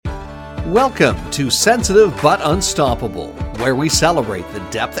Welcome to Sensitive but Unstoppable, where we celebrate the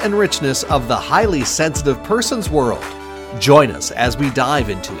depth and richness of the highly sensitive person's world. Join us as we dive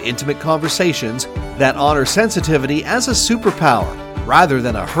into intimate conversations that honor sensitivity as a superpower rather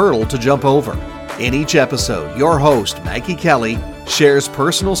than a hurdle to jump over. In each episode, your host, Maggie Kelly, shares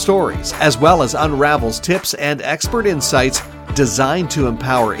personal stories as well as unravels tips and expert insights designed to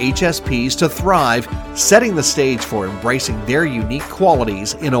empower HSPs to thrive, setting the stage for embracing their unique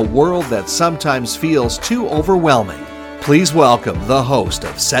qualities in a world that sometimes feels too overwhelming. Please welcome the host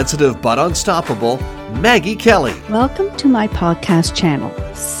of Sensitive but Unstoppable, Maggie Kelly. Welcome to my podcast channel,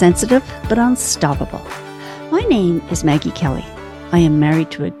 Sensitive but Unstoppable. My name is Maggie Kelly. I am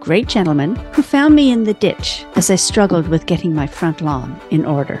married to a great gentleman who found me in the ditch as I struggled with getting my front lawn in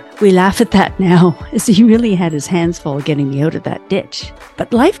order. We laugh at that now, as he really had his hands full getting me out of that ditch.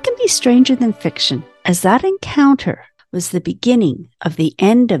 But life can be stranger than fiction, as that encounter was the beginning of the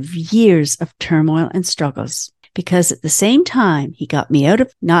end of years of turmoil and struggles. Because at the same time, he got me out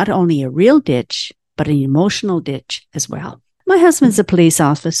of not only a real ditch, but an emotional ditch as well. My husband's a police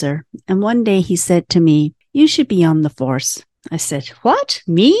officer, and one day he said to me, "You should be on the force." I said, "What?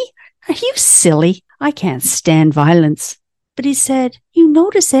 Me? Are you silly? I can't stand violence." But he said, "You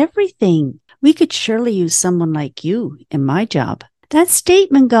notice everything. We could surely use someone like you in my job." That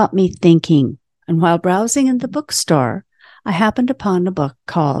statement got me thinking, and while browsing in the bookstore, I happened upon a book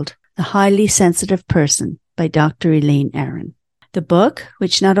called The Highly Sensitive Person by Dr. Elaine Aron. The book,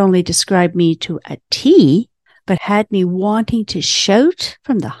 which not only described me to a T, but had me wanting to shout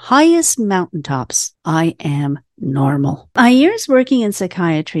from the highest mountaintops, "I am normal." My years working in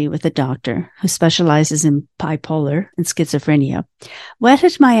psychiatry with a doctor who specializes in bipolar and schizophrenia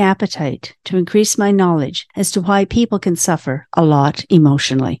whetted my appetite to increase my knowledge as to why people can suffer a lot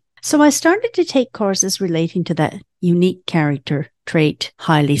emotionally. So I started to take courses relating to that unique character trait,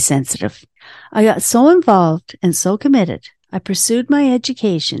 highly sensitive. I got so involved and so committed, I pursued my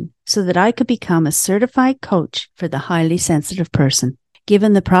education so that I could become a certified coach for the highly sensitive person.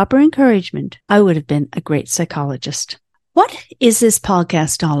 Given the proper encouragement, I would have been a great psychologist. What is this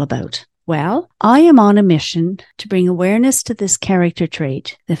podcast all about? Well, I am on a mission to bring awareness to this character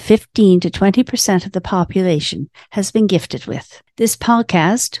trait that 15 to 20% of the population has been gifted with. This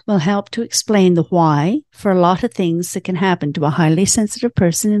podcast will help to explain the why for a lot of things that can happen to a highly sensitive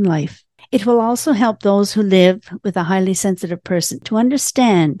person in life. It will also help those who live with a highly sensitive person to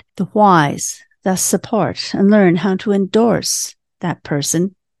understand the whys, thus support and learn how to endorse that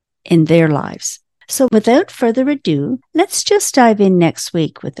person in their lives. So without further ado, let's just dive in next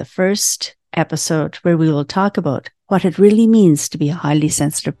week with the first episode where we will talk about what it really means to be a highly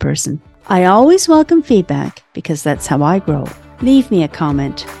sensitive person. I always welcome feedback because that's how I grow. Leave me a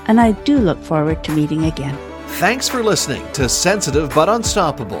comment, and I do look forward to meeting again. Thanks for listening to Sensitive but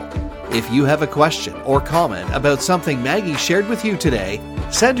Unstoppable. If you have a question or comment about something Maggie shared with you today,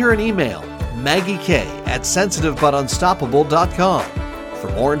 send her an email, maggiek@sensitivebutunstoppable.com. For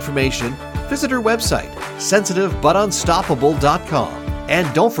more information, visit her website, sensitivebutunstoppable.com.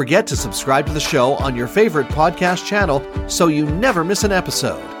 And don't forget to subscribe to the show on your favorite podcast channel so you never miss an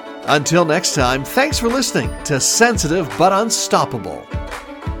episode. Until next time, thanks for listening to Sensitive but Unstoppable.